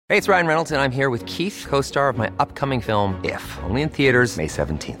Hey, it's Ryan Reynolds, and I'm here with Keith, co-star of my upcoming film, If, only in theaters May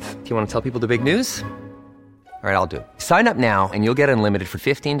 17th. Do you want to tell people the big news? All right, I'll do it. Sign up now and you'll get unlimited for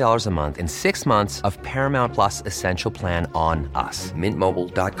 $15 a month and 6 months of Paramount Plus Essential Plan on us.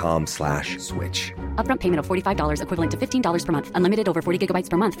 MintMobile.com/switch. Upfront payment of $45 equivalent to $15 per month. Unlimited over 40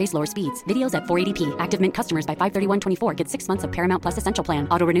 gigabytes per month. Face lower speeds. Videos at 480p. Active Mint customers by 531.24 get 6 months of Paramount Plus Essential Plan.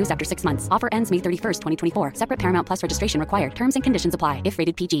 Auto renews after 6 months. Offer ends May 31st, 2024. Separate Paramount Plus registration required. Terms and conditions apply if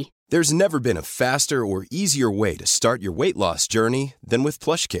rated PG. There's never been a faster or easier way to start your weight loss journey than with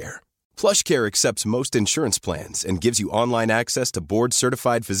PlushCare. PlushCare accepts most insurance plans and gives you online access to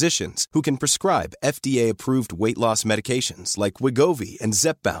board-certified physicians who can prescribe FDA-approved weight loss medications like Wegovy and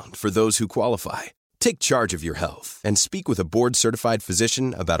Zepbound for those who qualify. Take charge of your health and speak with a board-certified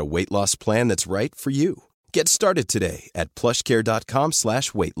physician about a weight loss plan that's right for you. Get started today at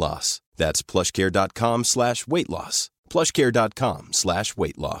plushcare.com/weight loss. That's plushcare.com/weight loss.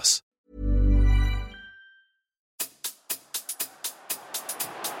 plushcare.com/weight loss.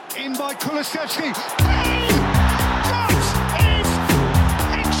 In by Kulusevski. That is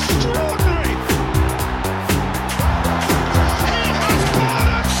extraordinary. He has gone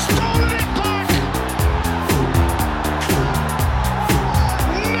and stolen it back.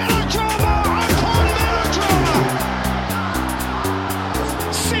 Melodrama upon melodrama.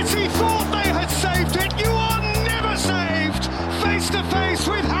 City thought they had saved it. You are never saved. Face to face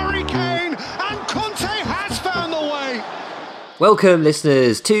with Harry Kane, and Conte has found the way. Welcome,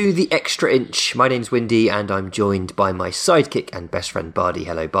 listeners, to The Extra Inch. My name's Windy, and I'm joined by my sidekick and best friend, Bardi.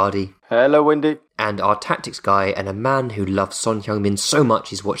 Hello, Bardi. Hello, Windy. And our tactics guy, and a man who loves Son Heung-min so much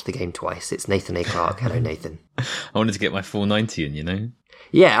he's watched the game twice. It's Nathan A. Clark. Hello, Nathan. I wanted to get my 490 in, you know?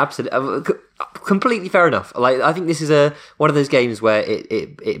 Yeah, absolutely. Completely fair enough. Like, I think this is one of those games where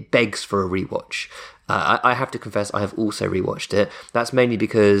it begs for a rewatch. I have to confess, I have also rewatched it. That's mainly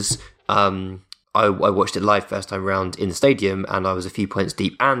because I watched it live first time around in the stadium, and I was a few points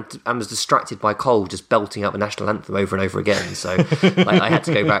deep and was distracted by Cole just belting out the national anthem over and over again. So I had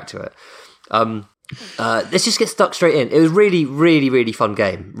to go back to it. Let's just get stuck straight in. It was really, really, really fun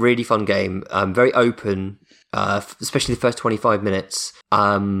game. Really fun game. Very open, especially the first 25 minutes.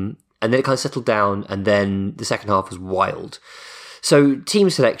 And then it kind of settled down, and then the second half was wild. So team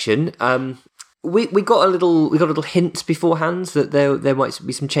selection. We got a little hint beforehand that there might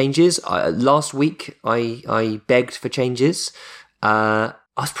be some changes. Last week I begged for changes. I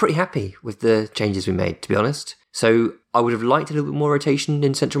was pretty happy with the changes we made, to be honest. So I would have liked a little bit more rotation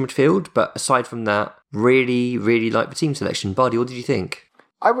in central midfield, but aside from that, really, really liked the team selection. Bardi, what did you think?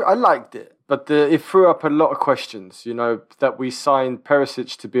 I liked it, but it threw up a lot of questions. You know, that we signed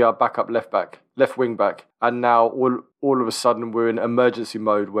Perisic to be our backup left wing back, and now all of a sudden we're in emergency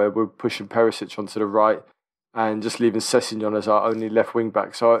mode where we're pushing Perisic onto the right and just leaving Sessegnon as our only left wing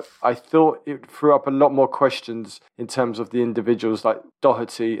back. So I thought it threw up a lot more questions in terms of the individuals like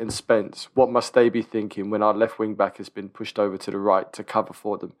Doherty and Spence. What must they be thinking when our left wing back has been pushed over to the right to cover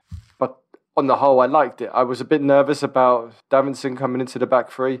for them? But on the whole, I liked it. I was a bit nervous about Davinson coming into the back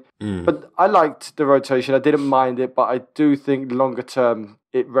three, but I liked the rotation. I didn't mind it, but I do think longer term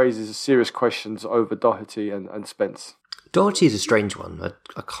it raises serious questions over Doherty and Spence. Doherty is a strange one.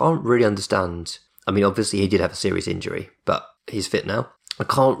 I can't really understand. I mean, obviously he did have a serious injury, but he's fit now. I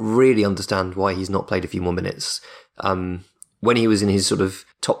can't really understand why he's not played a few more minutes. When he was in his sort of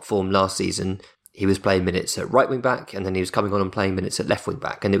top form last season, he was playing minutes at right wing back, and then he was coming on and playing minutes at left wing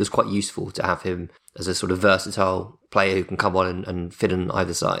back, and it was quite useful to have him as a sort of versatile player who can come on and fit on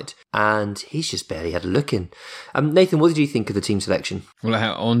either side. And he's just barely had a look in. Nathan, what did you think of the team selection?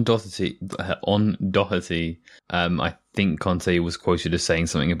 Well, on Doherty, I think Conte was quoted as saying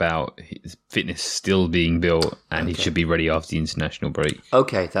something about his fitness still being built, and he should be ready after the international break.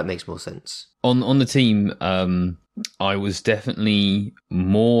 Okay, that makes more sense. On the team, I was definitely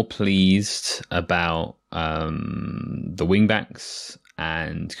more pleased about the wing-backs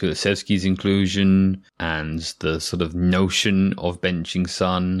and Kulusevski's inclusion and the sort of notion of benching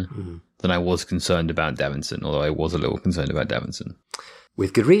Son than I was concerned about Davinson, although I was a little concerned about Davinson.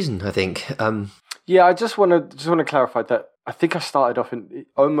 With good reason, I think. Yeah, I just want to clarify that I think I started off and it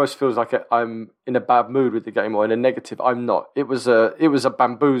almost feels like I'm in a bad mood with the game or in a negative. I'm not. It was a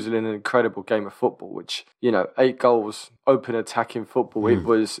bamboozling and incredible game of football, which, 8 goals, open attacking football. It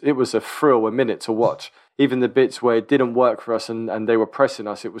was a thrill a minute to watch. Even the bits where it didn't work for us and they were pressing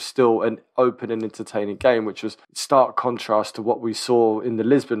us, it was still an open and entertaining game, which was stark contrast to what we saw in the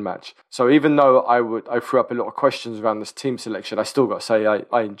Lisbon match. So even though I threw up a lot of questions around this team selection, I still got to say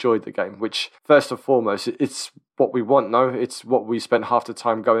I enjoyed the game, which first and foremost, it's what we want, no? It's what we spent half the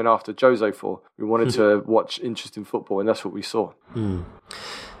time going after Jose for. We wanted to watch interesting football, and that's what we saw.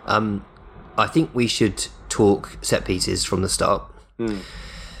 I think we should talk set pieces from the start.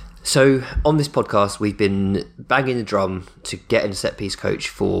 So on this podcast, we've been banging the drum to get in a set piece coach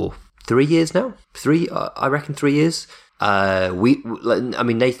for 3 years now. I reckon 3 years.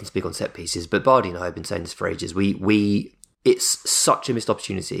 Nathan's big on set pieces, but Bardi and I have been saying this for ages. It's such a missed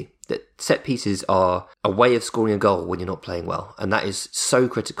opportunity that set pieces are a way of scoring a goal when you're not playing well, and that is so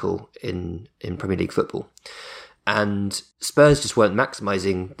critical in Premier League football. And Spurs just weren't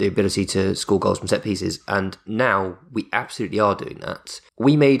maximising the ability to score goals from set pieces, and now we absolutely are doing that.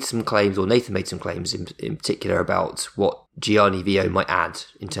 We made some claims, or Nathan made some claims in particular, about what Gianni Vio might add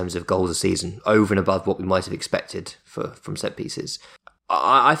in terms of goals a season, over and above what we might have expected from set pieces.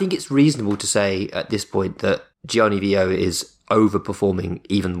 I think it's reasonable to say at this point that Gianni Vio is overperforming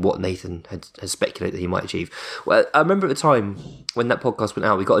even what Nathan has speculated that he might achieve. Well, I remember at the time when that podcast went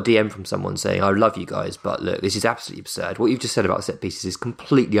out, we got a DM from someone saying, "I love you guys, but look, this is absolutely absurd. What you've just said about set pieces is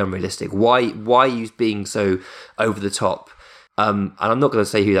completely unrealistic. Why are you being so over the top?" And I'm not going to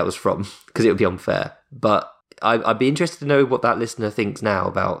say who that was from because it would be unfair, but I'd be interested to know what that listener thinks now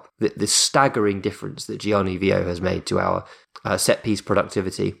about the staggering difference that Gianni Vio has made to our set piece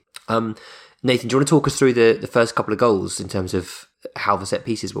productivity. Nathan, do you want to talk us through the first couple of goals in terms of how the set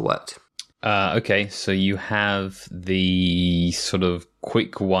pieces were worked? Okay, so you have the sort of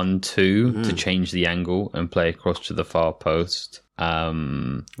quick 1-2 to change the angle and play across to the far post. What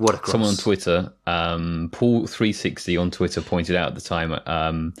a cross. Someone on Twitter, Paul360 on Twitter, pointed out at the time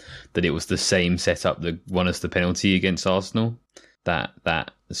that it was the same setup that won us the penalty against Arsenal,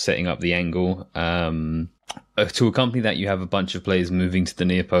 that setting up the angle. To accompany that, you have a bunch of players moving to the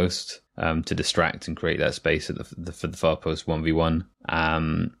near post to distract and create that space for the far post 1v1.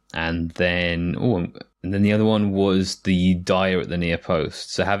 And then the other one was the Dyer at the near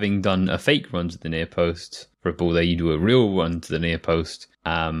post. So having done a fake run to the near post for a ball there, you do a real run to the near post.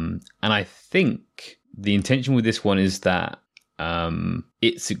 And I think the intention with this one is that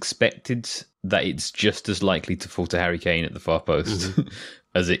it's expected that it's just as likely to fall to Harry Kane at the far post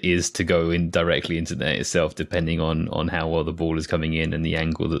as it is to go in directly into the net itself, depending on how well the ball is coming in and the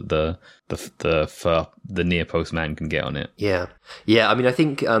angle that the near post man can get on it. Yeah. I mean, I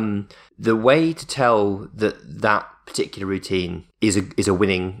think the way to tell that particular routine is a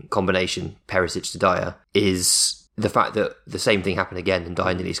winning combination, Perisic to Dyer, is the fact that the same thing happened again and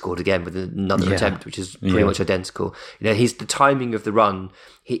Dyer nearly scored again with another attempt, which is pretty much identical. He's the timing of the run.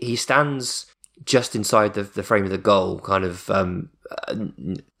 He stands just inside the frame of the goal, kind of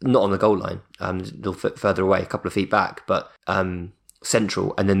not on the goal line, a little further away, a couple of feet back, but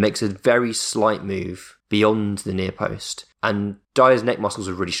central, and then makes a very slight move beyond the near post. And Dyer's neck muscles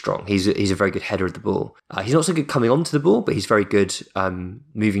are really strong. He's a very good header of the ball. He's not so good coming onto the ball, but he's very good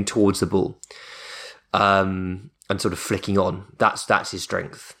moving towards the ball and sort of flicking on. That's his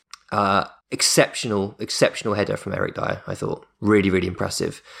strength. Exceptional header from Eric Dyer, I thought. Really, really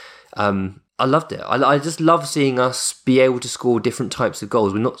impressive. I loved it. I just love seeing us be able to score different types of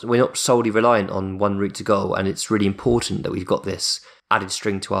goals. We're not solely reliant on one route to goal, and it's really important that we've got this added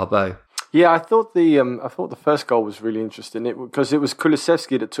string to our bow. Yeah, I thought the first goal was really interesting because it was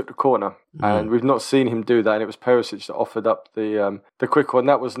Kulusevski that took the corner, and we've not seen him do that. And it was Perisic that offered up the quick one.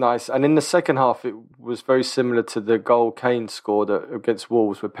 That was nice. And in the second half, it was very similar to the goal Kane scored against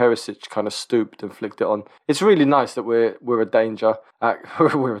Wolves, where Perisic kind of stooped and flicked it on. It's really nice that we're a danger.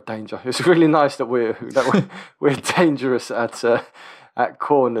 We're a danger. It's really nice that we're dangerous at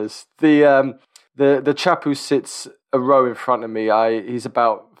corners. The chap who sits a row in front of me, he's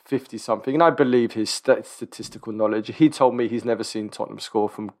about 50-something, and I believe his statistical knowledge. He told me he's never seen Tottenham score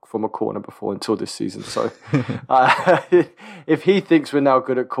from a corner before until this season. So if he thinks we're now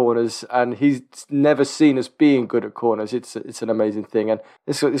good at corners, and he's never seen us being good at corners, it's an amazing thing, and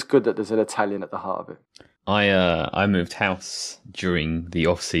it's good that there's an Italian at the heart of it. I moved house during the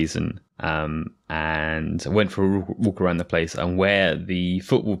off season and went for a walk around the place, and where the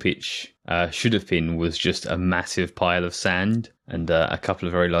football pitch should have been was just a massive pile of sand and a couple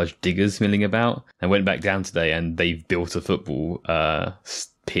of very large diggers milling about. I went back down today and they've built a football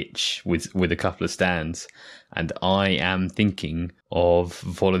pitch with a couple of stands, and I am thinking of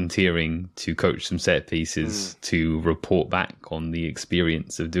volunteering to coach some set pieces to report back on the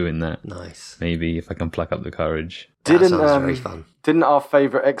experience of doing that. Nice. Maybe if I can pluck up the courage. That sounds very fun. Didn't our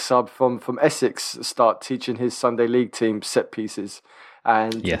favourite ex-sub from Essex start teaching his Sunday League team set pieces?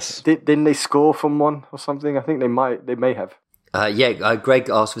 And yes, didn't they score from one or something? I think they may have. Greg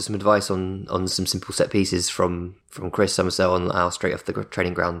asked for some advice on some simple set pieces from Chris Somerset on our Straight Off the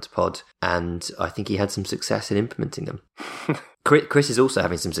Training Ground pod, and I think he had some success in implementing them. Chris is also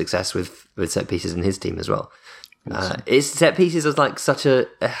having some success with set pieces in his team as well. It's set pieces is like such a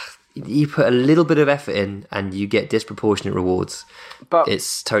you put a little bit of effort in and you get disproportionate rewards. But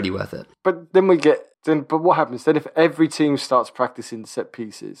it's totally worth it. But then but what happens then if every team starts practicing set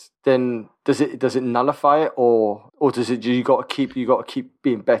pieces? Then does it nullify it, or does it? You got to keep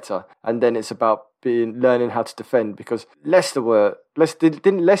being better, and then it's about learning how to defend. Because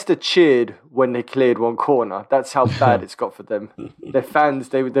Leicester cheered when they cleared one corner. That's how bad it's got for them. Their fans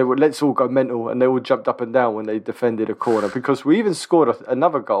they were let's all go mental, and they all jumped up and down when they defended a corner. Because we even scored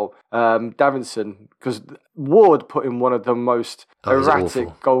another goal, Davinson, because Ward put in one of the most erratic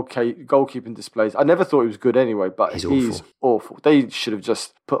goalkeeping displays. I never thought he was good anyway, but he's awful. They should have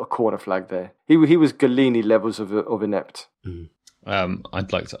just put a corner flag there. He was Galini levels of inept.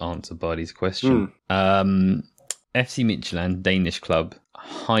 I'd like to answer Bardi's question. FC Midtjylland, Danish club,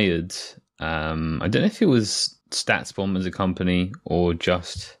 hired, I don't know if it was StatsBomb as a company or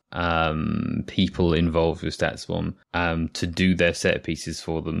just people involved with StatsBomb to do their set pieces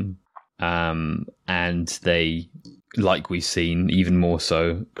for them. And they, like we've seen, even more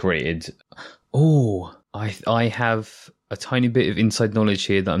so, created... I have a tiny bit of inside knowledge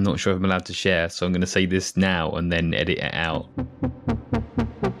here that I'm not sure if I'm allowed to share, so I'm going to say this now and then edit it out.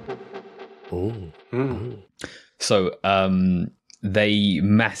 So they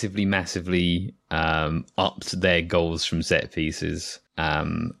massively upped their goals from set pieces,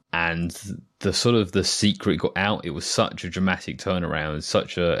 and the sort of the secret got out. It was such a dramatic turnaround.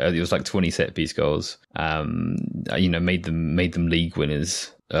 It was like 20 set piece goals. Made them league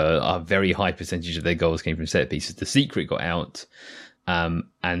winners. A very high percentage of their goals came from set pieces. The secret got out,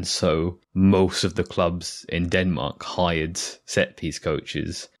 and so most of the clubs in Denmark hired set piece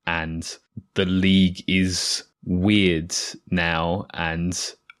coaches, and the league is weird now. And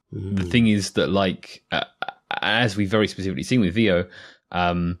the thing is that, like, as we've very specifically seen with Vio,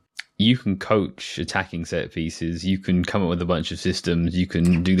 you can coach attacking set pieces, you can come up with a bunch of systems, you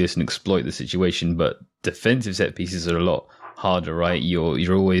can do this and exploit the situation, but defensive set pieces are a lot harder, right?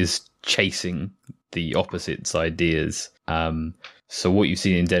 You're always chasing the opposite's ideas. So what you've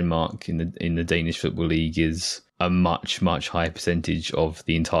seen in Denmark in the Danish Football League is a much higher percentage of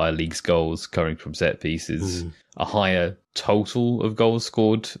the entire league's goals coming from set pieces. A higher total of goals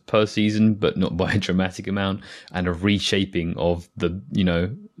scored per season, but not by a dramatic amount, and a reshaping of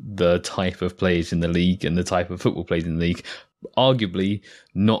the type of players in the league and the type of football played in the league. Arguably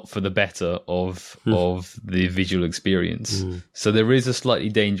not for the better of the visual experience. So there is a slightly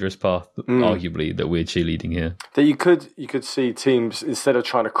dangerous path, arguably, that we're cheerleading here. That you could see teams, instead of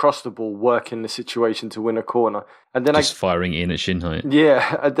trying to cross the ball, work in the situation to win a corner, and then just firing in at shin height.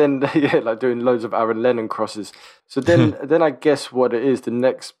 Yeah, and then like doing loads of Aaron Lennon crosses. So then I guess what it is, the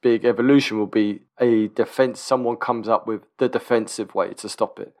next big evolution will be a defense. Someone comes up with the defensive way to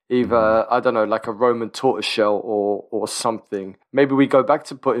stop it. Either I don't know, like a Roman tortoiseshell or something. Maybe we go back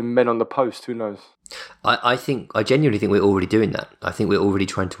to putting men on the post. Who knows? I genuinely think we're already doing that. I think we're already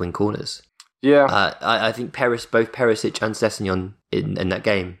trying to win corners. Yeah. I think both Perisic and Sessegnon in that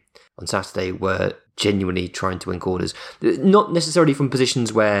game on Saturday were genuinely trying to win corners. Not necessarily from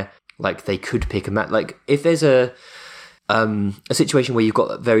positions where like they could pick a match. Like if there's a situation where you've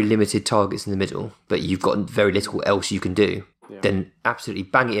got very limited targets in the middle, but you've got very little else you can do, then absolutely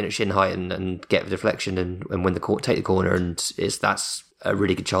bang it in at shin height and get the deflection and win take the corner, and that's a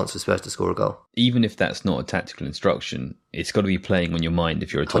really good chance for Spurs to score a goal. Even if that's not a tactical instruction, it's got to be playing on your mind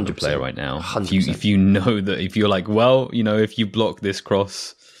if you're a Tottenham player right now. 100%. If you know that, if you're like, well, if you block this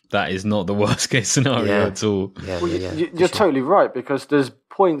cross, that is not the worst case scenario at all. You're totally right, because there's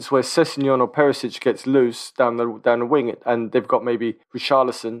points where Sessegnon or Perisic gets loose down the wing, and they've got maybe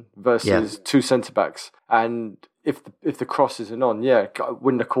Richarlison versus two centre backs, and if the cross isn't on,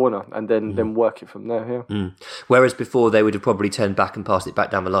 win the corner and then work it from there. Whereas before they would have probably turned back and passed it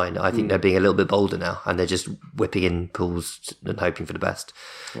back down the line. I think they're being a little bit bolder now, and they're just whipping in pools and hoping for the best.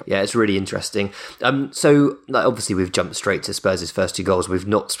 Yeah, it's really interesting. So obviously we've jumped straight to Spurs' first two goals. We've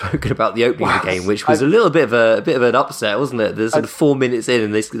not spoken about the opening of the game, which was a little bit of an upset, wasn't it? There's 4 minutes in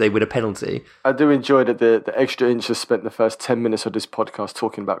and they win a penalty. I do enjoy that the extra inch has spent the first 10 minutes of this podcast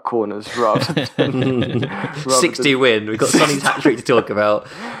talking about corners rather than 60 win. We've got Sonny's hat-trick to talk about,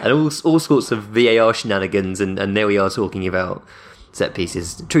 and all sorts of VAR shenanigans, and there we are talking about set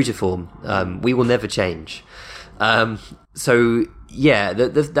pieces. True to form. We will never change. So yeah,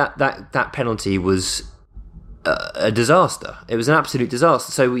 that penalty was a disaster. It was an absolute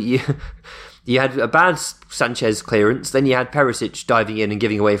disaster. So you had a bad Sanchez clearance, then you had Perisic diving in and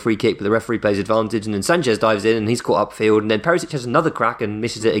giving away a free kick, but the referee plays advantage, and then Sanchez dives in and he's caught upfield, and then Perisic has another crack and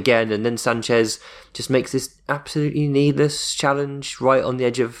misses it again, and then Sanchez just makes this absolutely needless challenge right on the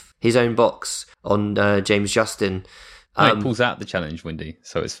edge of his own box on James Justin. He pulls out the challenge, Windy,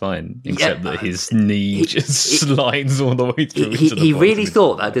 so it's fine. Except that his knee just slides all the way through. He really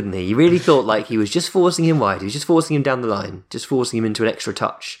thought that, didn't he? He really thought like he was just forcing him wide. He was just forcing him down the line, just forcing him into an extra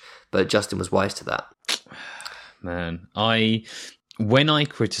touch. But Justin was wise to that. Man, when I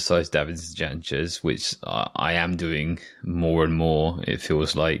criticise Davinson Sanchez, which I am doing more and more, it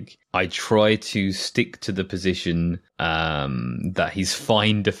feels like I try to stick to the position that he's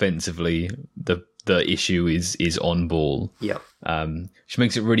fine defensively. The issue is on ball. Yeah. Which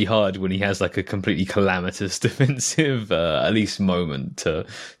makes it really hard when he has like a completely calamitous defensive at least moment to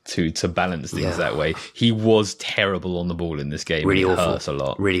balance things that way. He was terrible on the ball in this game. Really it awful. Hurts a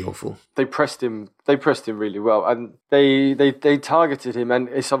lot. Really awful. They pressed him really well, and they targeted him. And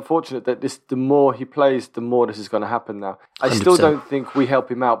it's unfortunate that the more he plays, the more this is going to happen now. I 100%. still don't think we help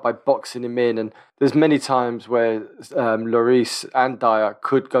him out by boxing him in. And there's many times where Lloris and Dyer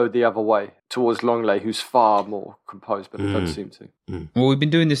could go the other way towards Longley, who's far more composed, but they don't seem to. Well, we've been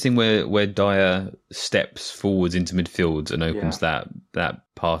doing this thing where Dyer steps forwards into midfield and opens that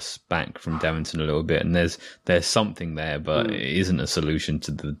pass back from Davinson a little bit, and there's something there, but it isn't a solution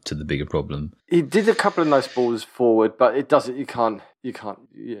to the bigger problem. He did a couple of nice balls forward, but it doesn't. You can't.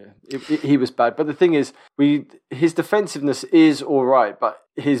 Yeah, he was bad. But the thing is, his defensiveness is all right, but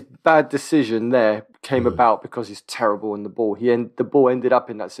his bad decision there came about because he's terrible on the ball. The ball ended up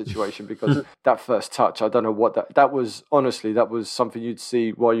in that situation because that first touch. I don't know what that was. Honestly, that was something you'd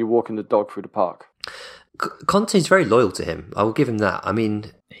see while you're walking the dog through the park. Conte's very loyal to him. I will give him that. I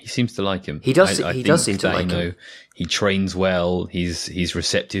mean, he seems to like him. He does. I He think does seem to that, like him. He trains well. He's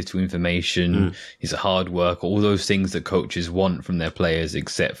receptive to information. He's a hard worker. All those things that coaches want from their players,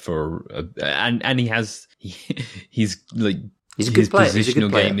 except for and he's like. He's a good player. His positional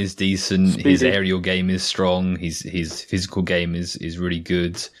game is decent. Speedy. His aerial game is strong. His physical game is really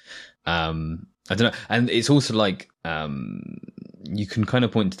good. I don't know, and it's also like you can kind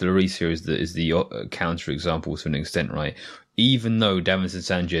of point to the Lloris here as the counter example to an extent, right? Even though Davinson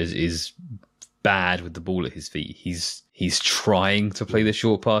Sanchez is bad with the ball at his feet, he's trying to play the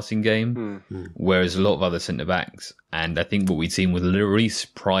short passing game, whereas a lot of other centre backs, and I think what we'd seen with Lloris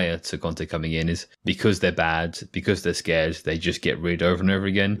prior to Conte coming in is because they're bad, because they're scared, they just get rid over and over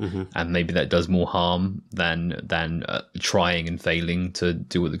again, and maybe that does more harm than trying and failing to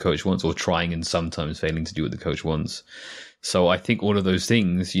do what the coach wants, or trying and sometimes failing to do what the coach wants. So I think all of those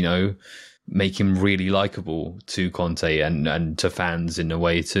things, make him really likable to Conte and to fans in a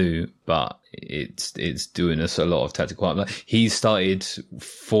way too, but it's doing us a lot of tactical harm. Like, he's started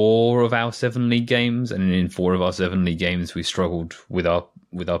 4 of our 7 league games, and in 4 of our 7 league games we struggled with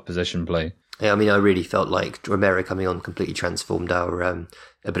our possession play. Yeah, I mean, I really felt like Romero coming on completely transformed our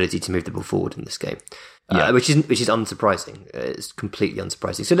ability to move the ball forward in this game, which is unsurprising. It's completely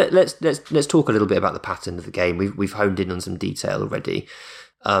unsurprising. So let's talk a little bit about the pattern of the game. We've honed in on some detail already,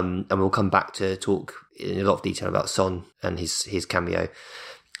 and we'll come back to talk in a lot of detail about Son and his cameo.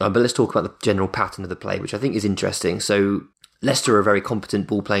 But let's talk about the general pattern of the play, which I think is interesting. So Leicester are a very competent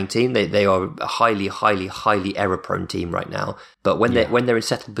ball-playing team. They are a highly, highly, highly error-prone team right now. But when they're in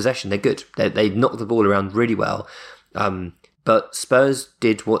settled possession, they're good. They knock the ball around really well. But Spurs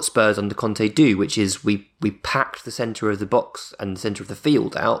did what Spurs under Conte do, which is we packed the centre of the box and the centre of the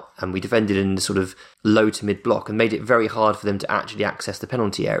field out, and we defended in the sort of low to mid block and made it very hard for them to actually access the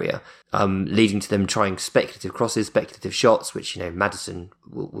penalty area, leading to them trying speculative crosses, speculative shots, which Maddison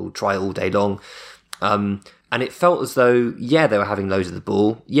will try all day long. And it felt as though, they were having loads of the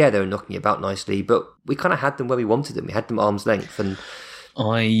ball. Yeah, they were knocking it about nicely, but we kind of had them where we wanted them. We had them at arm's length. And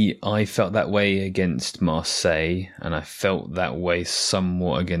I felt that way against Marseille, and I felt that way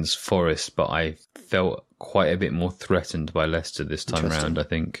somewhat against Forest, but I felt quite a bit more threatened by Leicester this time round, I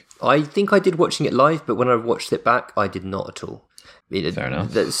think. I think I did watching it live, but when I watched it back, I did not at all. Fair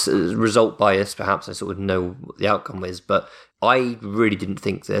enough. That's result bias, perhaps. I sort of know what the outcome is, but I really didn't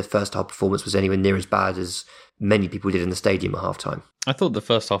think their first half performance was anywhere near as bad as many people did in the stadium at half time. I thought the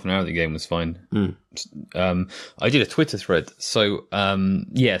first half an hour of the game was fine. I did a Twitter thread. So,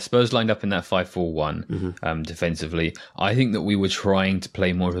 Spurs lined up in that 5-4-1 defensively. I think that we were trying to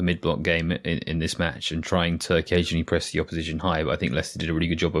play more of a mid-block game in this match and trying to occasionally press the opposition high. But I think Leicester did a really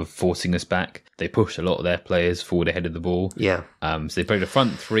good job of forcing us back. They pushed a lot of their players forward ahead of the ball. Yeah. So they played a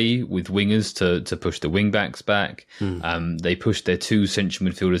front 3 with wingers to push the wing-backs back. They pushed their 2 central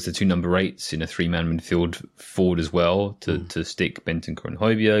midfielders, the 2 number 8s, in a 3-man midfield forward as well to stick Bentancur and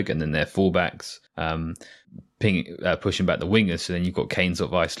Højbjerg, and then their fullbacks pushing back the wingers. So then you've got Kane sort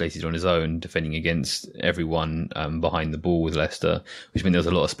of isolated on his own, defending against everyone behind the ball with Leicester, which meant there was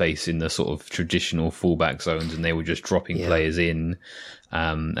a lot of space in the sort of traditional fullback zones, and they were just dropping players in.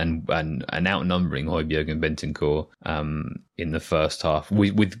 And outnumbering Højbjerg and Bentancur in the first half.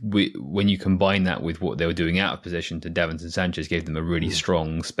 When you combine that with what they were doing out of possession to Davinson Sanchez, gave them a really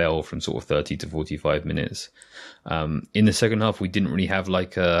strong spell from sort of 30 to 45 minutes. In the second half, we didn't really have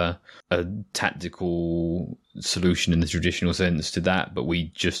like a tactical solution in the traditional sense to that, but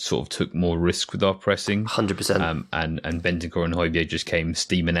we just sort of took more risk with our pressing. 100%. And Bentancur and Højbjerg just came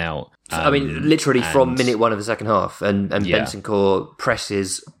steaming out. Literally from minute one of the second half, and Bentancur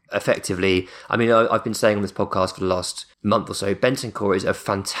presses effectively. I've been saying on this podcast for the last month or so, Bentancur is a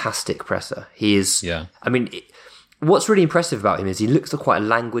fantastic presser. He is. Yeah. What's really impressive about him is he looks like quite a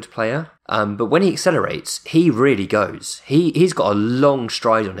languid player, but when he accelerates, he really goes. He's got a long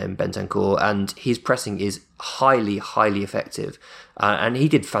stride on him, Bentancur, and his pressing is highly, highly effective, and he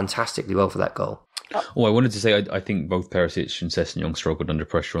did fantastically well for that goal. I wanted to say I think both Perisic and Sessegnon struggled under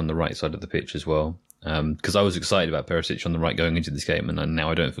pressure on the right side of the pitch as well. Because I was excited about Perisic on the right going into this game, and now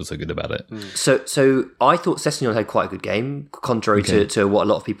I don't feel so good about it. So I thought Sessegnon had quite a good game, contrary to what a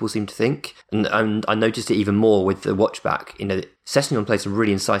lot of people seem to think. And I noticed it even more with the watch back. Sessegnon played some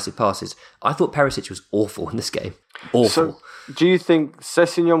really incisive passes. I thought Perisic was awful in this game. Awful. So do you think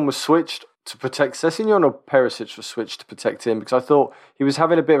Sessegnon was switched to protect Sessegnon, or Perisic was switched to protect him? Because I thought he was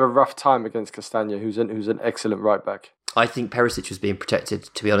having a bit of a rough time against Castagna, who's an excellent right back. I think Perisic was being protected,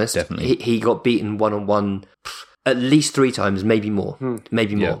 to be honest. Definitely. He got beaten one-on-one at least 3 times, maybe more.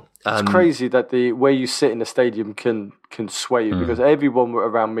 Maybe more. It's crazy that the where you sit in the stadium can sway you, because everyone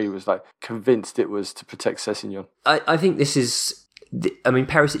around me was like convinced it was to protect Sessegnon. I think this is...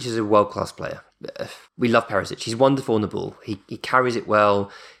 Perisic is a world-class player. We love Perisic. He's wonderful on the ball. He carries it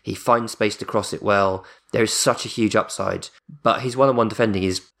well. He finds space to cross it well. There is such a huge upside. But his one-on-one defending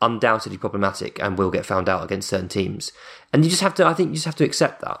is undoubtedly problematic and will get found out against certain teams. And I think you just have to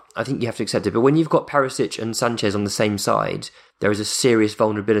accept that. I think you have to accept it. But when you've got Perisic and Sanchez on the same side, there is a serious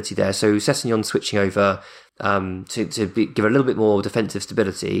vulnerability there. So Sessegnon switching over to give a little bit more defensive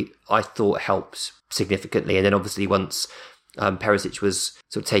stability, I thought helped significantly. And then obviously once Perisic was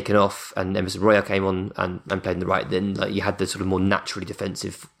sort of taken off and Emerson Royal came on and played in the right, then you had the sort of more naturally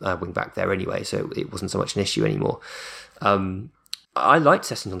defensive wing back there anyway, so it wasn't so much an issue anymore. I liked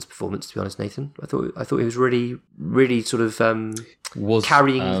Sessegnon's performance, to be honest, Nathan. I thought he was really, really sort of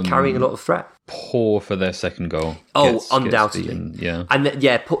carrying a lot of threat. Poor for their second goal. Undoubtedly.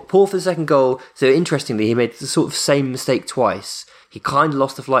 Poor for the second goal. So interestingly, he made the sort of same mistake twice. He kind of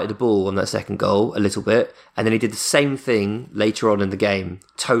lost the flight of the ball on that second goal a little bit, and then he did the same thing later on in the game.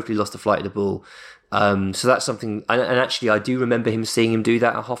 Totally lost the flight of the ball. So that's something, and actually I do remember seeing him do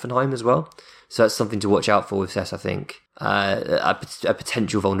that at Hoffenheim as well. So that's something to watch out for with Cess, I think. A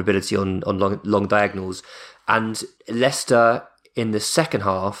potential vulnerability on long diagonals. And Leicester in the second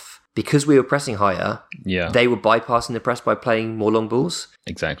half, because we were pressing higher, they were bypassing the press by playing more long balls.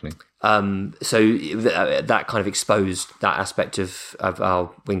 Exactly. So that kind of exposed that aspect of our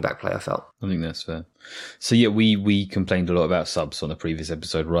wing-back play, I felt. I think that's fair. So yeah, we complained a lot about subs on a previous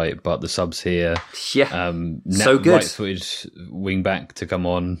episode, right? But the subs here, so good. Right-footed wing-back to come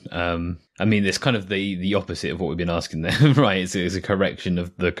on. It's kind of the opposite of what we've been asking there, right? It's a correction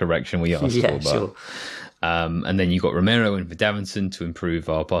of the correction we asked for. But, sure. And then you got Romero in for Davinson to improve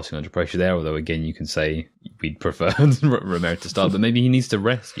our passing under pressure there. Although again, you can say we'd prefer Romero to start, but maybe he needs to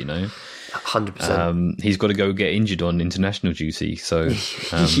rest. 100%. He's got to go get injured on international duty, so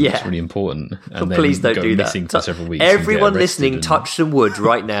it's really important. And please don't do that. For several weeks. Everyone listening, touch some wood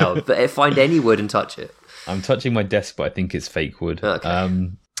right now. But find any wood and touch it. I'm touching my desk, but I think it's fake wood. Okay.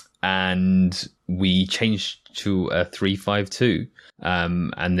 And we changed to a 3-5-2.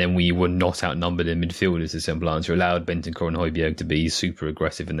 And then we were not outnumbered in midfield, is the simple answer. Allowed Bentancur and Højbjerg to be super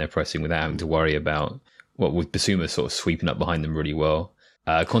aggressive in their pressing without having to worry about with Bissouma sort of sweeping up behind them really well.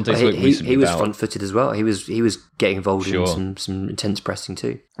 Conte spoke recently he was front-footed as well. He was getting involved in some intense pressing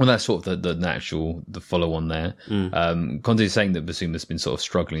too. Well, that's sort of the follow-on there. Conte is saying that Bissouma's been sort of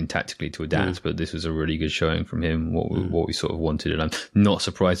struggling tactically to adapt, but this was a really good showing from him, what we sort of wanted. And I'm not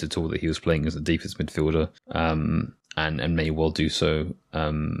surprised at all that he was playing as the deepest midfielder. And may well do so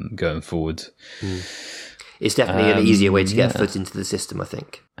going forward. It's definitely an easier way to get a foot into the system, I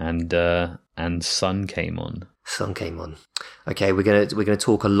think. And and Son came on. Son came on. Okay, we're gonna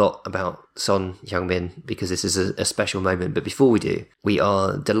talk a lot about Son Heung-min because this is a special moment. But before we do, we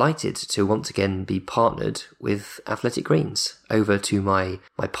are delighted to once again be partnered with Athletic Greens. Over to my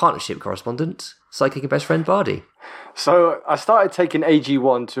partnership correspondent, cycling and best friend Bardi. So I started taking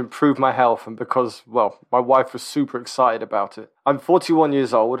AG1 to improve my health, and because, well, my wife was super excited about it. I'm 41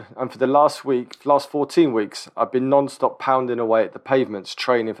 years old, and for the last 14 weeks, I've been non-stop pounding away at the pavements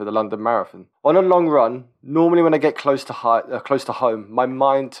training for the London Marathon. On a long run, normally when I get close to home, my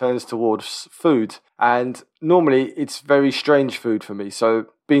mind turns towards food, and normally it's very strange food for me. So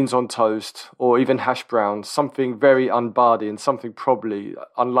beans on toast, or even hash browns, something very un-Bardi and something probably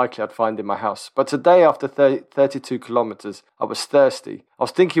unlikely I'd find in my house. But today, after 32 kilometers, I was thirsty. I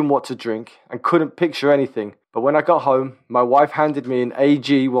was thinking what to drink and couldn't picture anything. But when I got home, my wife handed me an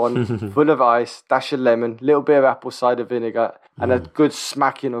AG1 full of ice, dash of lemon, little bit of apple cider vinegar, and a good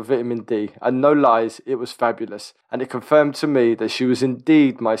smacking of vitamin D. And no lies, it was fabulous. And it confirmed to me that she was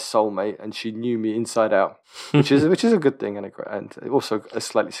indeed my soulmate, and she knew me inside out, which is a good thing and also a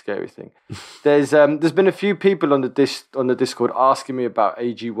slightly scary thing. There's been a few people on the Discord asking me about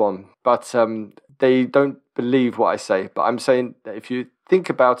AG1, but they don't believe what I say. But I'm saying that if you think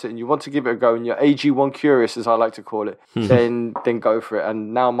about it and you want to give it a go and you're AG1 curious, as I like to call it, then go for it.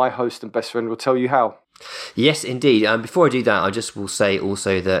 And now my host and best friend will tell you how. Yes, indeed. Before I do that, I just will say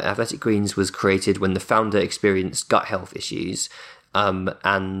also that Athletic Greens was created when the founder experienced gut health issues.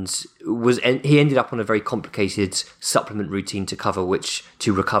 And he ended up on a very complicated supplement routine to recover, which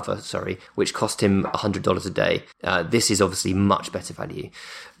cost him $100 a day. This is obviously much better value.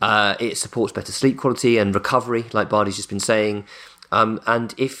 It supports better sleep quality and recovery, like Bardi's just been saying.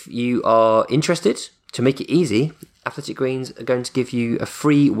 And if you are interested, to make it easy, Athletic Greens are going to give you a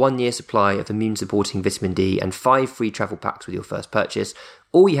free 1-year supply of immune-supporting vitamin D and 5 free travel packs with your first purchase.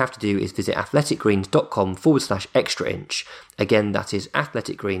 All you have to do is visit athleticgreens.com/extra inch. Again, that is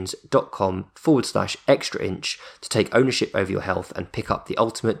athleticgreens.com/extra inch to take ownership over your health and pick up the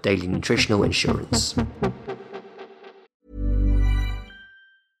ultimate daily nutritional insurance.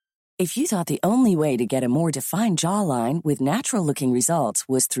 If you thought the only way to get a more defined jawline with natural-looking results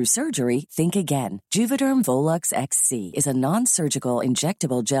was through surgery, think again. Juvederm Volux XC is a non-surgical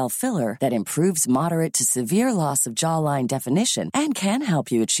injectable gel filler that improves moderate to severe loss of jawline definition and can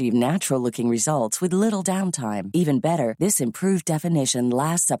help you achieve natural-looking results with little downtime. Even better, this improved definition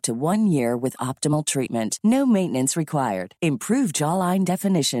lasts up to 1 year with optimal treatment. No maintenance required. Improve jawline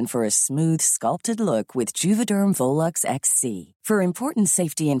definition for a smooth, sculpted look with Juvederm Volux XC. For important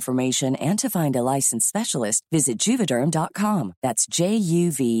safety information and to find a licensed specialist, visit Juvederm.com. That's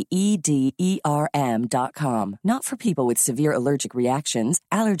JUVEDERM.com. Not for people with severe allergic reactions,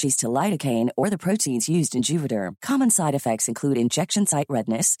 allergies to lidocaine, or the proteins used in Juvederm. Common side effects include injection site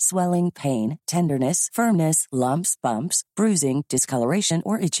redness, swelling, pain, tenderness, firmness, lumps, bumps, bruising, discoloration,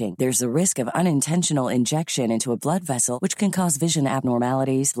 or itching. There's a risk of unintentional injection into a blood vessel, which can cause vision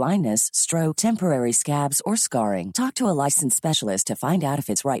abnormalities, blindness, stroke, temporary scabs, or scarring. Talk to a licensed specialist to find out if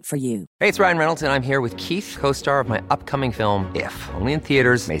it's right for you. Hey, it's Ryan Reynolds, and I'm here with Keith, co-star of my upcoming film, If, only in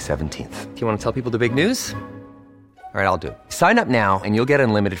theaters May 17th. Do you want to tell people the big news? All right, I'll do it. Sign up now and you'll get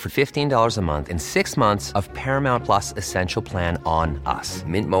unlimited for $15 a month and 6 months of Paramount Plus Essential Plan on us.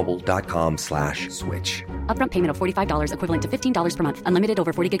 MintMobile.com/switch. Upfront payment of $45 equivalent to $15 per month. Unlimited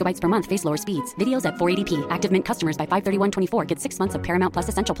over 40 gigabytes per month. Face lower speeds. Videos at 480p. Active Mint customers by 531.24 get 6 months of Paramount Plus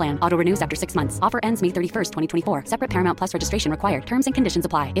Essential Plan. Auto renews after 6 months. Offer ends May 31st, 2024. Separate Paramount Plus registration required. Terms and conditions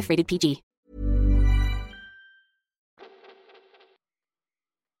apply if rated PG.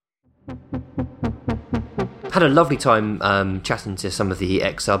 Had a lovely time chatting to some of the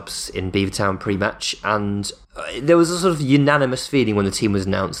ex-subs in Beavertown pre-match, and there was a sort of unanimous feeling when the team was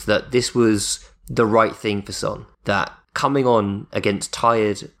announced that this was the right thing for Son, that coming on against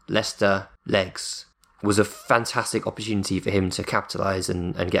tired Leicester legs was a fantastic opportunity for him to capitalise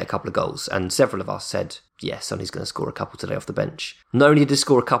and get a couple of goals. And several of us said, yes, Sonny's going to score a couple today off the bench. Not only did he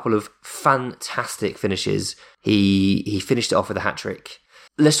score a couple of fantastic finishes, he finished it off with a hat-trick.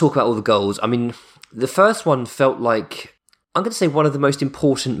 Let's talk about all the goals. I mean, the first one felt like, I'm going to say, one of the most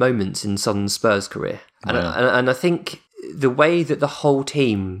important moments in Son's Spurs career. And I think the way that the whole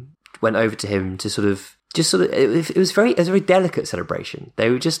team went over to him to it was a very delicate celebration. They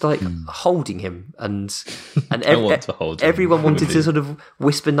were just like holding him, and everyone wanted to sort of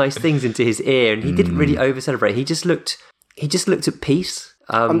whisper nice things into his ear, and he didn't really over celebrate. He just looked at peace.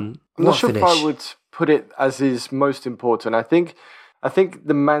 I'm not sure if I would put it as his most important. I think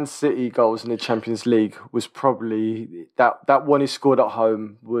the Man City goals in the Champions League was probably that one he scored at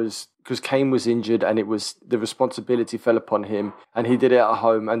home was Kane was injured and it was the responsibility fell upon him, and he did it at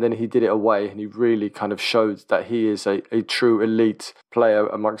home and then he did it away, and he really kind of showed that he is a true elite player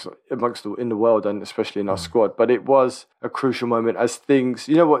amongst in the world, and especially in our squad. But it was a crucial moment as things,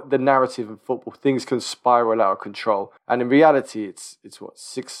 you know what, the narrative in football, things can spiral out of control, and in reality it's what,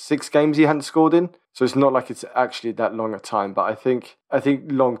 six games he hadn't scored in, so it's not like it's actually that long a time. But I think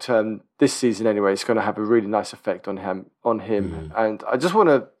long term, this season anyway, it's going to have a really nice effect on him. And I just want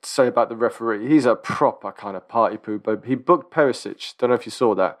to say about the referee, he's a proper kind of party pooper. He booked Perisic. Don't know if you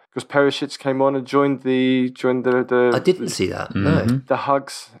saw that, because Perisic came on and joined the I didn't see that. No, the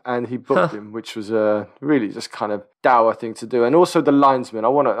hugs, and he booked him, which was a really just kind of dour thing to do. And also the linesman, I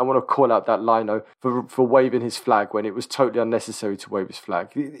want to call out that lino for waving his flag when it was totally unnecessary to wave his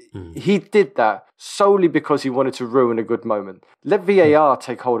flag. He did that solely because he wanted to ruin a good moment. Let VAR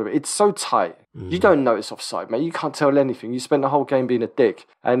take hold of it. It's so tight. You don't know it's offside, mate. You can't tell anything. You spent the whole game being a dick.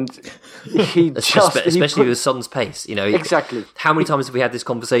 And he especially with Son's pace, you know. Exactly. How many times have we had this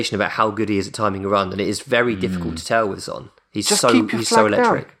conversation about how good he is at timing a run? And it is very difficult to tell with Son. He's so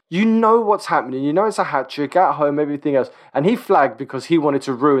electric. Down. You know what's happening. You know it's a hat trick at home, everything else. And he flagged because he wanted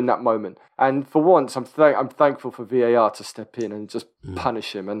to ruin that moment. And for once, I'm thankful for VAR to step in and just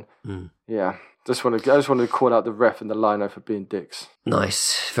punish him. And yeah. I just wanted to call out the ref and the lino for being dicks.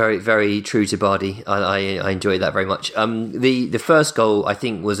 Nice. Very, very true to Bardi. I enjoyed that very much. The first goal, I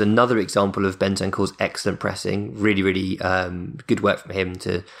think, was another example of Bentancur's excellent pressing. Really, really good work from him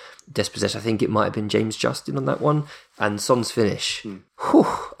to dispossess. I think it might have been James Justin on that one. And Son's finish. Whew,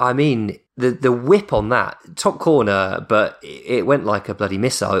 I mean, the whip on that, top corner, but it went like a bloody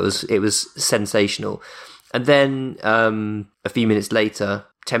missile. It was sensational. And then a few minutes later,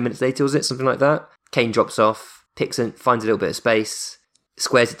 10 minutes later, was it? Something like that. Kane drops off, finds a little bit of space,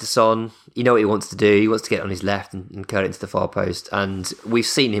 squares it to Son. You know what he wants to do. He wants to get on his left and curl it into the far post. And we've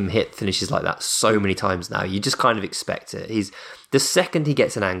seen him hit finishes like that so many times now. You just kind of expect it. The second he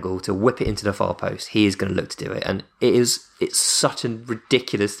gets an angle to whip it into the far post, he is going to look to do it. And it's such a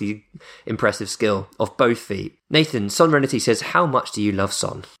ridiculously impressive skill of both feet. Nathan, Son Renity says, how much do you love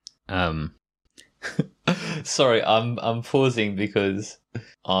Son? Sorry, I'm pausing because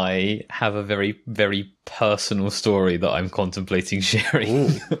I have a very, very personal story that I'm contemplating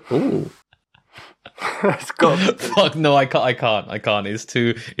sharing. Ooh. It's got Fuck no, I can't.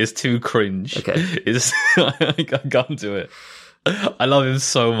 It's too cringe. Okay. I can't do it. I love him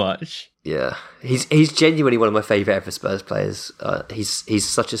so much. Yeah, he's genuinely one of my favourite ever Spurs players. He's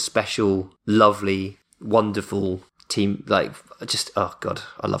such a special, lovely, wonderful team. Like, just, oh God,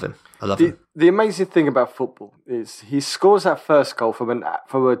 I love him. The amazing thing about football is he scores that first goal from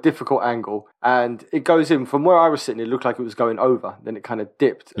a difficult angle, and it goes in. From where I was sitting, it looked like it was going over. Then it kind of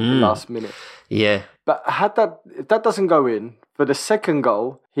dipped at the last minute. Yeah. But if that doesn't go in, for the second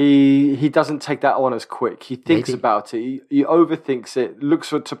goal, he doesn't take that on as quick. He thinks about it. He overthinks it, looks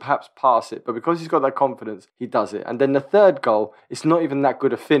to perhaps pass it. But because he's got that confidence, he does it. And then the third goal, it's not even that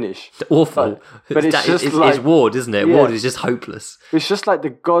good a finish. Awful. But it's Ward, isn't it? Yeah. Ward is just hopeless. It's just like the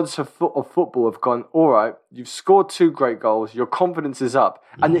gods of football have gone, all right, you've scored 2 great goals, your confidence is up,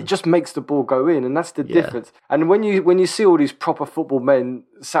 and it just makes the ball go in, and that's the difference. And when you see all these proper football men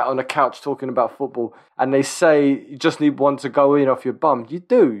sat on a couch talking about football, and they say you just need one to go in off your bum, you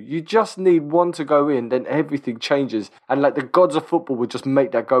do. You just need one to go in, then everything changes. And like the gods of football would just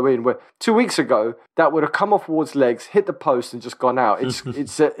make that go in. Where 2 weeks ago, that would have come off Ward's legs, hit the post, and just gone out.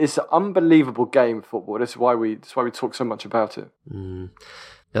 It's an unbelievable game, football. That's why we talk so much about it.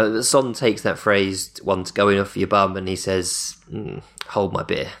 Son takes that phrase, one to go in off your bum, and he says, hold my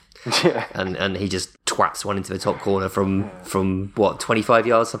beer. Yeah. And he just twats one into the top corner from what, 25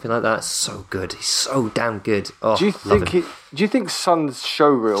 yards, something like that. So good. He's so damn good. Oh, do you think Son's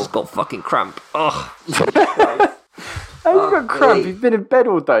showreel? He's got fucking cramp. Oh. How you got cramp? You've been in bed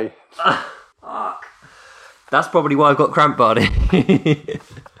all day. That's probably why I've got cramp, Bardi.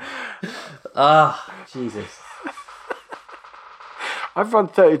 Jesus. I've run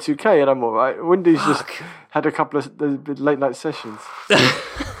 32k and I'm all right. Wendy's just had a couple of late night sessions.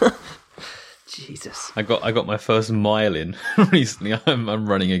 Jesus. I got my first mile in recently. I'm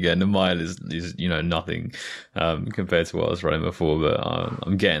running again. The mile is nothing compared to what I was running before, but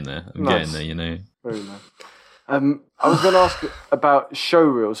I'm getting there. Getting there, you know. Very nice. I was going to ask about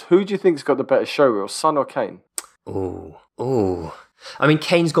showreels. Who do you think's got the better showreel, Son or Kane? Oh. I mean,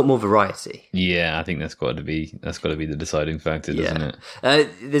 Kane's got more variety. Yeah, I think that's got to be the deciding factor, doesn't it?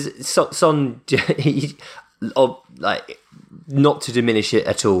 There's Son. Like, not to diminish it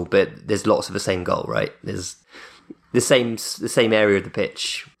at all, but there's lots of the same goal, right? There's the same area of the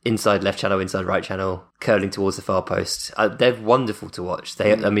pitch inside left channel, inside right channel, curling towards the far post. They're wonderful to watch.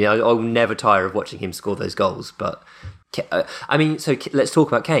 I'll never tire of watching him score those goals. But so let's talk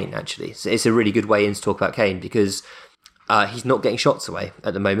about Kane. Actually, it's a really good way in to talk about Kane because he's not getting shots away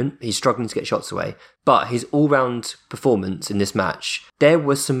at the moment. He's struggling to get shots away. But his all-round performance in this match, there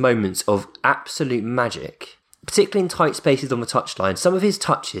were some moments of absolute magic, particularly in tight spaces on the touchline. Some of his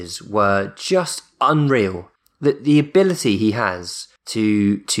touches were just unreal. The ability he has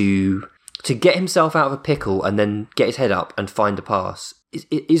to get himself out of a pickle and then get his head up and find a pass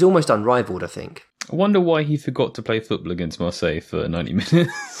is almost unrivaled, I think. I wonder why he forgot to play football against Marseille for 90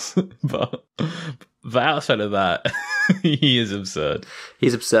 minutes. but outside of that, he is absurd.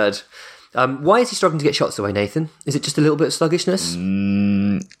 He's absurd. Why is he struggling to get shots away, Nathan? Is it just a little bit of sluggishness?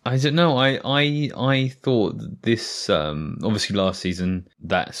 I don't know. I thought this, obviously last season,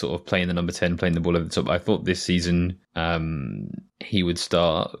 that sort of playing the number 10, playing the ball over the top, I thought this season he would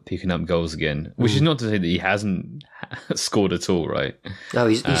start picking up goals again, which is not to say that he hasn't scored at all, right? No,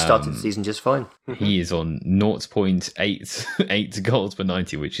 he started the season just fine. He is on 0.8 goals per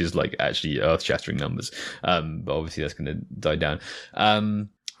 90, which is like actually earth-shattering numbers. But obviously that's going to die down.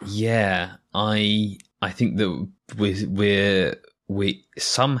 Yeah, I think that we're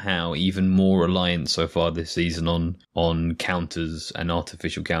somehow even more reliant so far this season on counters and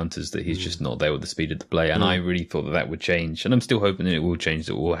artificial counters, that he's just not there with the speed of the play. And I really thought that would change, and I'm still hoping that it will change.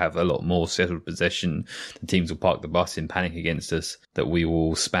 That we'll have a lot more settled possession. The teams will park the bus in panic against us. That we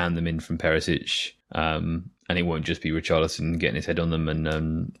will spam them in from Perisic. And it won't just be Richarlison getting his head on them,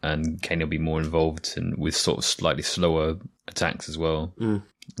 and Kane will be more involved and with sort of slightly slower attacks as well,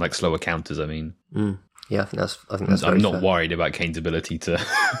 like slower counters. I mean, yeah, I think that's. I'm not worried about Kane's ability to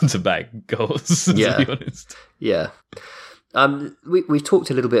bag goals. Yeah, to be honest. Yeah. We've talked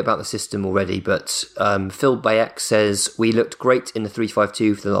a little bit about the system already, but Phil Bayek says we looked great in the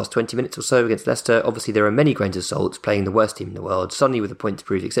 3-5-2 for the last 20 minutes or so against Leicester. Obviously, there are many grains of salt playing the worst team in the world, suddenly with a point to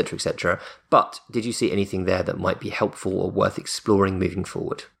prove, etc., etc. But did you see anything there that might be helpful or worth exploring moving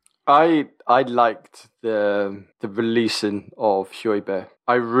forward? I liked the releasing of Højbjerg.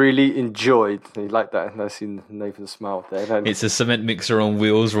 I really enjoyed. You like that? And I seen Nathan smile there. It's a cement mixer on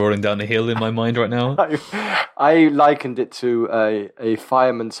wheels rolling down a hill in my mind right now. I likened it to a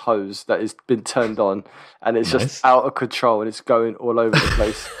fireman's hose that has been turned on, and it's just out of control, and it's going all over the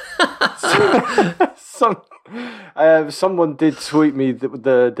place. Someone did tweet me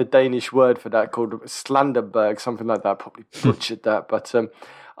the Danish word for that called Slanderberg, something like that. Probably butchered that, but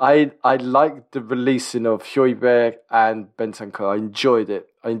I liked the releasing of Højbjerg and Bentancur. I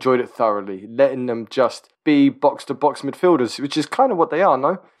enjoyed it thoroughly, letting them just be box-to-box midfielders, which is kind of what they are,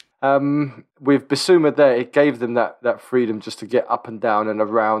 no? With Bissouma there, it gave them that freedom just to get up and down and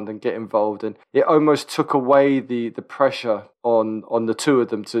around and get involved, and it almost took away the pressure on the two of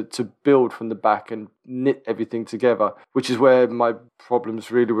them to build from the back and knit everything together, which is where my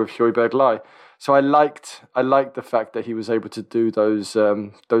problems really with Højbjerg lie. So I liked the fact that he was able to do those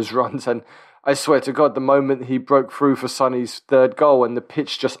runs, and I swear to God, the moment he broke through for Sonny's third goal and the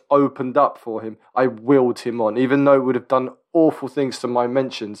pitch just opened up for him, I willed him on. Even though it would have done awful things to my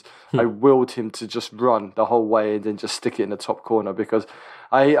mentions, I willed him to just run the whole way and then just stick it in the top corner, because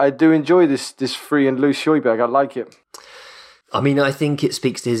I do enjoy this free and loose Højbjerg. I like it. I mean, I think it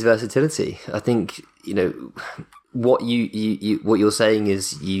speaks to his versatility. I think, what you're saying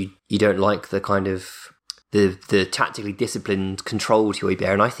is you don't like the kind of the tactically disciplined, controlled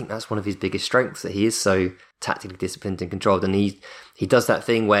Højbjerg, and I think that's one of his biggest strengths, that he is so tactically disciplined and controlled, and he does that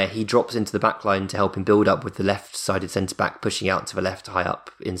thing where he drops into the back line to help him build up with the left-sided centre-back pushing out to the left high up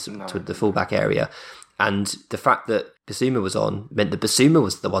to the full-back area, and the fact that Bissouma was on meant that Bissouma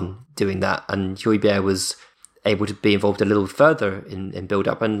was the one doing that, and Højbjerg was able to be involved a little further in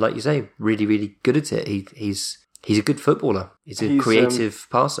build-up, and like you say, really, really good at it. He's a good footballer. He's a creative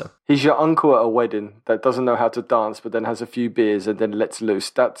passer. He's your uncle at a wedding that doesn't know how to dance, but then has a few beers and then lets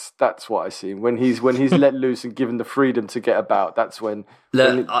loose. That's what I see. When he's let loose and given the freedom to get about, that's when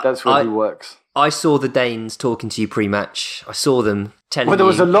he works. I saw the Danes talking to you pre-match. I saw them telling you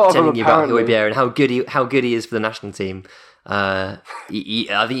about Højbjerg and how good he is for the national team. I think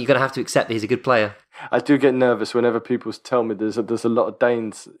you're going to have to accept that he's a good player. I do get nervous whenever people tell me there's a lot of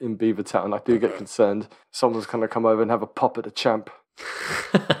Danes in Beavertown. I do get concerned. Someone's going to come over and have a pop at the champ.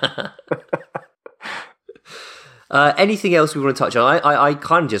 Anything else we want to touch on? I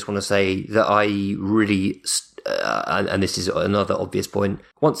kind of just want to say that I really, and this is another obvious point,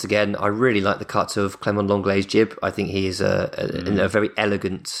 once again, I really like the cut of Clement Lenglet's jib. I think he is a very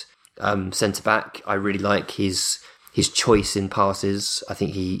elegant centre-back. I really like his his choice in passes. I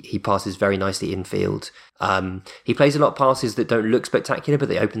think he passes very nicely infield. He plays a lot of passes that don't look spectacular, but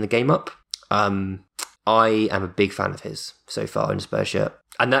they open the game up. I am a big fan of his so far in a Spurs shirt.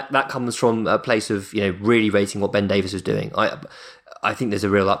 And that comes from a place of, really rating what Ben Davies is doing. I think there's a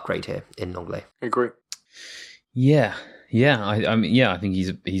real upgrade here in Longley. Agree. Yeah. I think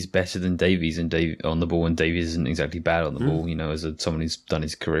he's better than Davies on the ball, and Davies isn't exactly bad on the ball. As someone who's done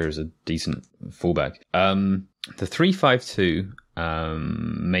his career as a decent fullback. The 3-5-2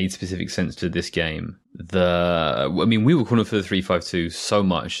 made specific sense to this game. We were calling for the 3-5-2 so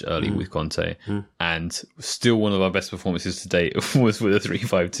much early with Conte, and still one of our best performances to date was with a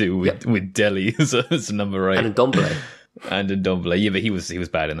 3-5-2 with Dele as a number 8 and a Ndombele. Yeah, but he was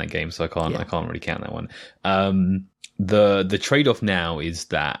bad in that game, so I can't really count that one. The trade-off now is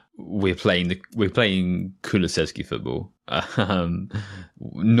that we're playing Kulusevski football.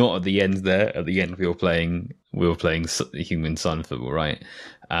 Not at the end there. At the end, we were playing Heung-min Son football, right?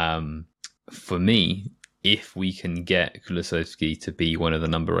 For me, if we can get Kulusevski to be one of the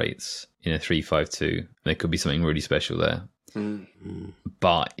number 8s in a 3-5-2, there could be something really special there.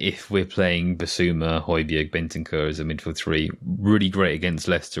 But if we're playing Basuma, Højbjerg, Bentancur as a midfield 3, really great against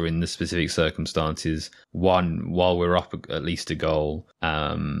Leicester in the specific circumstances, while we're up at least a goal,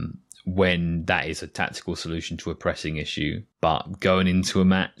 when that is a tactical solution to a pressing issue. But going into a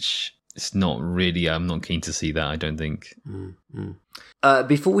match, it's not really, I'm not keen to see that, I don't think.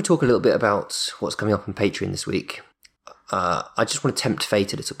 Before we talk a little bit about what's coming up on Patreon this week, I just want to tempt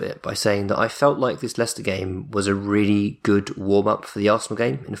fate a little bit by saying that I felt like this Leicester game was a really good warm-up for the Arsenal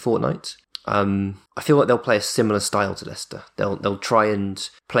game in a fortnight. I feel like they'll play a similar style to Leicester. They'll try and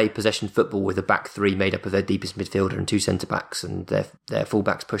play possession football with a back 3 made up of their deepest midfielder and 2 centre-backs, and their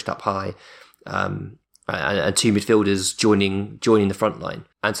full-backs pushed up high, and 2 midfielders joining the front line.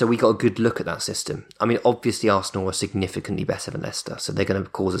 And so we got a good look at that system. I mean, obviously Arsenal are significantly better than Leicester, so they're going to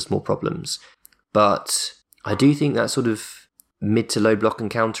cause us more problems. But I do think that sort of mid to low block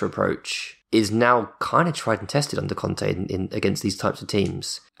and counter approach is now kind of tried and tested under Conte against these types of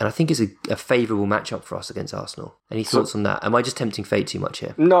teams. And I think it's a favourable matchup for us against Arsenal. Any thoughts on that? Am I just tempting fate too much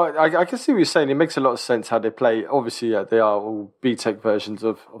here? No, I can see what you're saying. It makes a lot of sense how they play. Obviously, they are all BTEC versions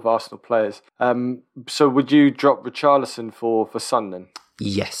of Arsenal players. So would you drop Richarlison for Son then?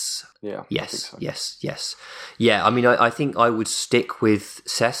 Yes. Yeah. Yes. So. Yes. Yeah. I mean, I think I would stick with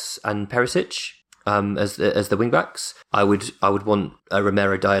Cesc and Perisic as the wing backs. I would want a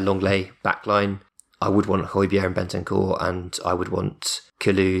Romero, Dier, Longley backline. I would want Højbjerg and Bentancur, and I would want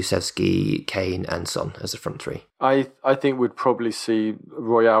Kulusevski, Kane, and Son as the front 3. I think we'd probably see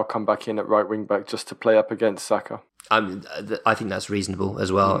Royale come back in at right wing back just to play up against Saka. I think that's reasonable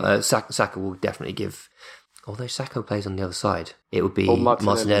as well. Saka will definitely give. Although Saka plays on the other side, it would be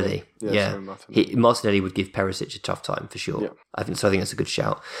Martinelli. Yeah. Martinelli would give Perisic a tough time for sure. Yeah. I think that's a good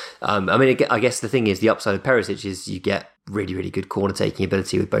shout. I guess the thing is, the upside of Perisic is you get really, really good corner taking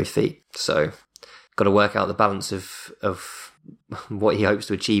ability with both feet. So, got to work out the balance of what he hopes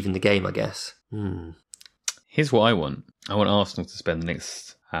to achieve in the game, I guess. Here's what I want. I want Arsenal to spend the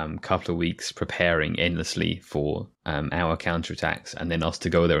next couple of weeks preparing endlessly for our counterattacks, and then us to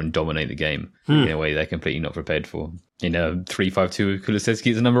go there and dominate the game in a way they're completely not prepared for. In a 3-5-2,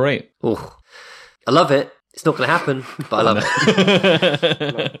 Kulusevski is a number 8. Oh, I love it. It's not going to happen, but I love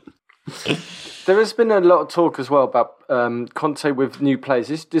it. There has been a lot of talk as well about Conte with new players.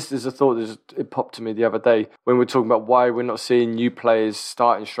 This is a thought that popped to me the other day when we were talking about why we're not seeing new players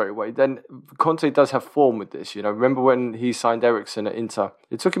starting straight away. Then Conte does have form with this. Remember when he signed Eriksen at Inter?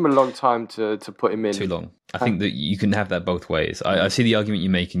 It took him a long time to put him in. Too long. I think that you can have that both ways. I see the argument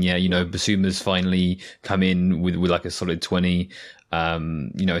you're making. Yeah, Basuma's finally come in with like a solid 20.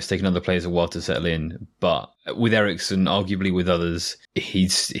 It's taken other players a while to settle in, but with Eriksen, arguably with others,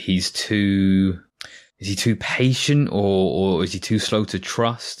 he's too. Is he too patient, or is he too slow to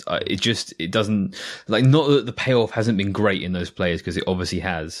trust? It doesn't, like, not that the payoff hasn't been great in those players, because it obviously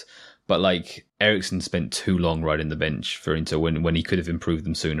has, but like Eriksen spent too long riding the bench for Inter when he could have improved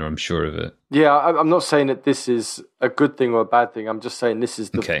them sooner. I'm sure of it. Yeah, I'm not saying that this is a good thing or a bad thing. I'm just saying this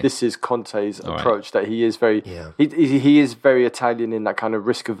is Conte's approach, that he is very he is very Italian in that kind of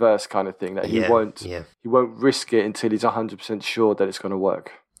risk averse kind of thing, that he won't risk it until he's 100% sure that it's going to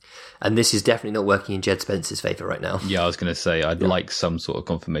work. And this is definitely not working in Jed Spence's favour right now. Yeah, I was going to say, I'd like some sort of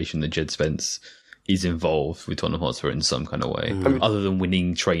confirmation that Jed Spence is involved with Tottenham Hotspur in some kind of way, other than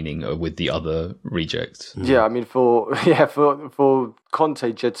winning training with the other rejects. Yeah, I mean, for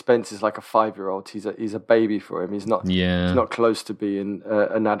Conte, Jed Spence is like a 5-year-old. He's a baby for him. He's not close to being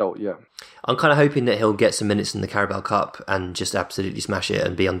an adult yet. I'm kind of hoping that he'll get some minutes in the Carabao Cup and just absolutely smash it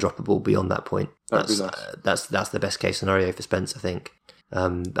and be undroppable beyond that point. That's the best case scenario for Spence, I think. I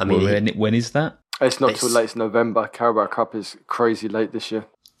mean, when is that? It's not too late. It's November. Carabao Cup is crazy late this year.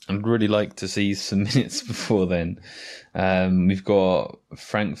 I'd really like to see some minutes before then. We've got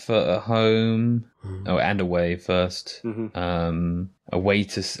Frankfurt at home, and away first. Mm-hmm. Away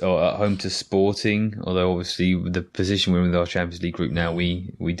to or at home to Sporting. Although obviously with the position we're in with our Champions League group now,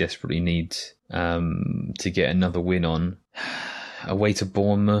 we desperately need to get another win on. Away to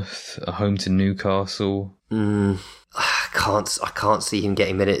Bournemouth, at home to Newcastle. I can't see him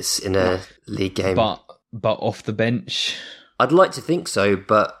getting minutes in a league game. But off the bench. I'd like to think so,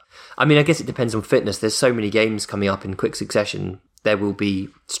 but I mean, I guess it depends on fitness. There's so many games coming up in quick succession. There will be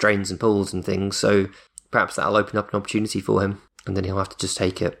strains and pulls and things, so perhaps that'll open up an opportunity for him, and then he'll have to just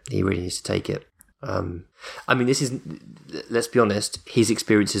take it. He really needs to take it. I mean, let's be honest, his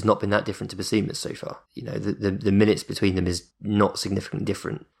experience has not been that different to Basuma's so far. You know, the minutes between them is not significantly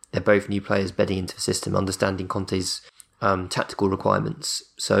different. They're both new players bedding into the system, understanding Conte's tactical requirements.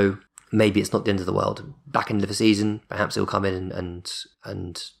 So maybe it's not the end of the world. Back end of the season, perhaps he'll come in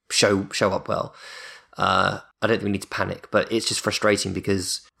and show up well. I don't think we need to panic, but it's just frustrating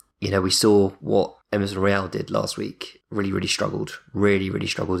because, you know, we saw what Emerson Royale did last week. Really struggled. Really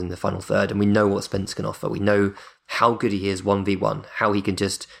struggled in the final third. And we know what Spence can offer. We know how good he is 1v1, how he can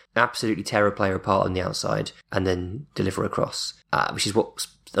just absolutely tear a player apart on the outside and then deliver across, which is what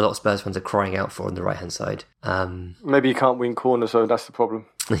a lot of Spurs fans are crying out for on the right-hand side. Maybe he can't win corners, so that's the problem.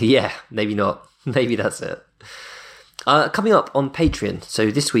 Yeah, maybe not. Maybe that's it. Coming up on Patreon. So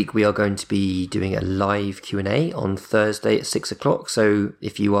this week we are going to be doing a live Q&A on Thursday at 6 o'clock. So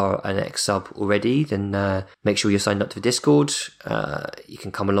if you are an ex-sub already, then make sure you're signed up to the Discord. You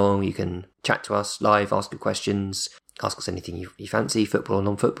can come along, you can chat to us live, ask your questions, ask us anything you fancy, football or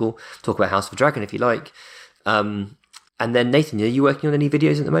non-football. Talk about House of the Dragon if you like. And then Nathan, are you working on any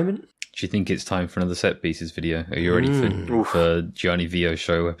videos at the moment? Do you think it's time for another set pieces video? Are you ready for Gianni Vio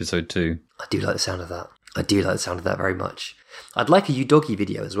Show episode 2? I do like the sound of that. I do like the sound of that very much. I'd like a Udogi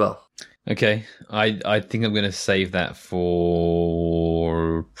video as well. Okay, I think I'm going to save that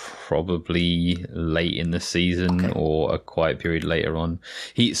for probably late in the season or a quiet period later on.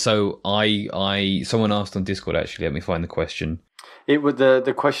 Someone asked on Discord actually. Let me find the question.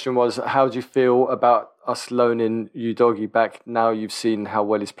 The question was, how do you feel about us loaning Udogi back now you've seen how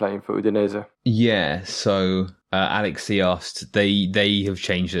well he's playing for Udinese? Yeah, so Alex C asked, they have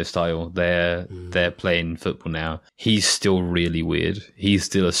changed their style. They're playing football now. He's still really weird. He's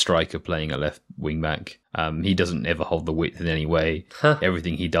still a striker playing a left wing back. He doesn't ever hold the width in any way.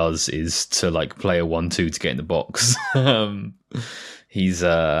 Everything he does is to like play a 1-2 to get in the box.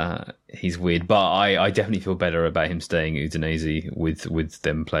 He's weird, but I definitely feel better about him staying at Udinese with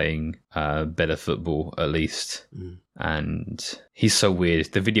them playing better football at least. And he's so weird.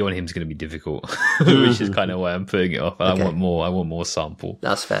 The video on him is going to be difficult, which is kind of why I'm putting it off. Okay. I want more sample.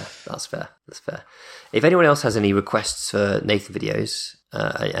 That's fair. If anyone else has any requests for Nathan videos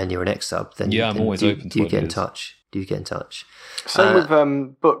and you're an ex-sub, then I'm always open to get in touch. Do get in touch. Same with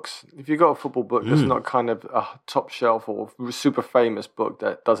books. If you've got a football book that's not kind of a top shelf or super famous book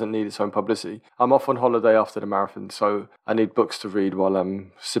that doesn't need its own publicity, I'm off on holiday after the marathon, so I need books to read while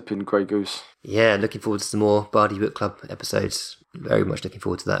I'm sipping Grey Goose. Yeah, looking forward to some more Bardi Book Club episodes. Very much looking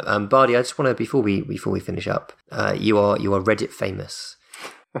forward to that. Bardi, I just want to before we finish up, you are Reddit famous.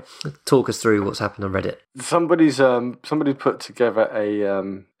 Talk us through what's happened on Reddit. Somebody put together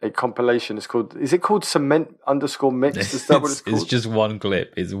a compilation. Is it called Cement_Mix? Is that what it's called? It's just one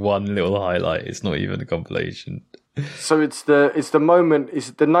clip. It's one little highlight. It's not even a compilation. So it's the moment.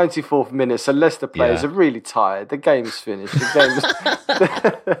 It's the 94th minute. So Leicester players are really tired. The game's finished.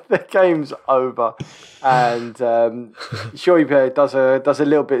 The game's over. And Shoibe does a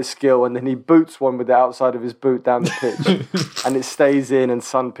little bit of skill, and then he boots one with the outside of his boot down the pitch, and it stays in. And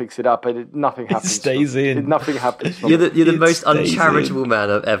Son picks it up, and nothing happens. It stays in. Nothing happens. You're the most uncharitable man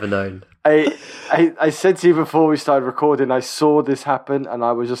I've ever known. I said to you before we started recording, I saw this happen, and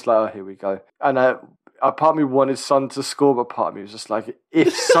I was just like, oh, here we go. And a part of me wanted Son to score, but part of me was just like,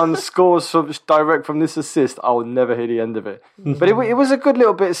 if Son scores direct from this assist, I will never hear the end of it. But it was a good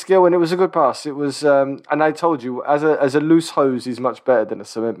little bit of skill, and it was a good pass. It was, and I told you, as a loose hose, he's much better than a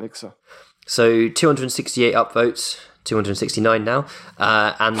cement mixer. So 268 upvotes, 269 now,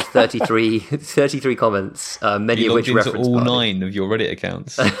 and 33 comments, many of which reference all Bardi. 9 of your Reddit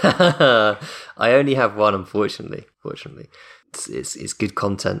accounts. I only have one, unfortunately. It's good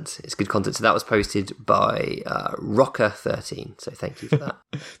content. It's good content. So that was posted by Rocker13. So thank you for that.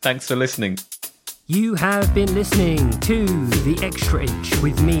 Thanks for listening. You have been listening to The Extra Inch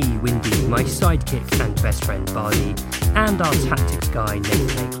with me, Windy, my sidekick and best friend Bardi, and our tactics guy,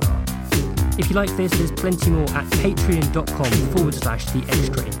 Nathan A. Clark. If you like this, there's plenty more at patreon.com/The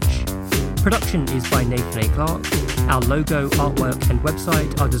Extra Inch. Production is by Nathan A. Clark. Our logo, artwork and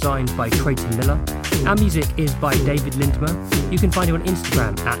website are designed by Trayton Miller. Our music is by David Lindmer. You can find him on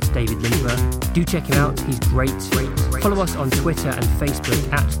Instagram at David Lindmer. Do check him out, he's great. Follow us on Twitter and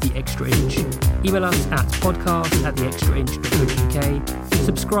Facebook at The Extra Inch. Email us at podcast@theextrainch.co.uk.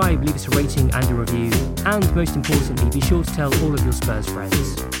 Subscribe, leave us a rating and a review. And most importantly, be sure to tell all of your Spurs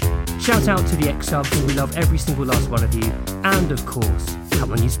friends. Shout out to the X-Subs, we love every single last one of you. And of course,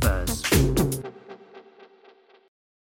 come on you Spurs.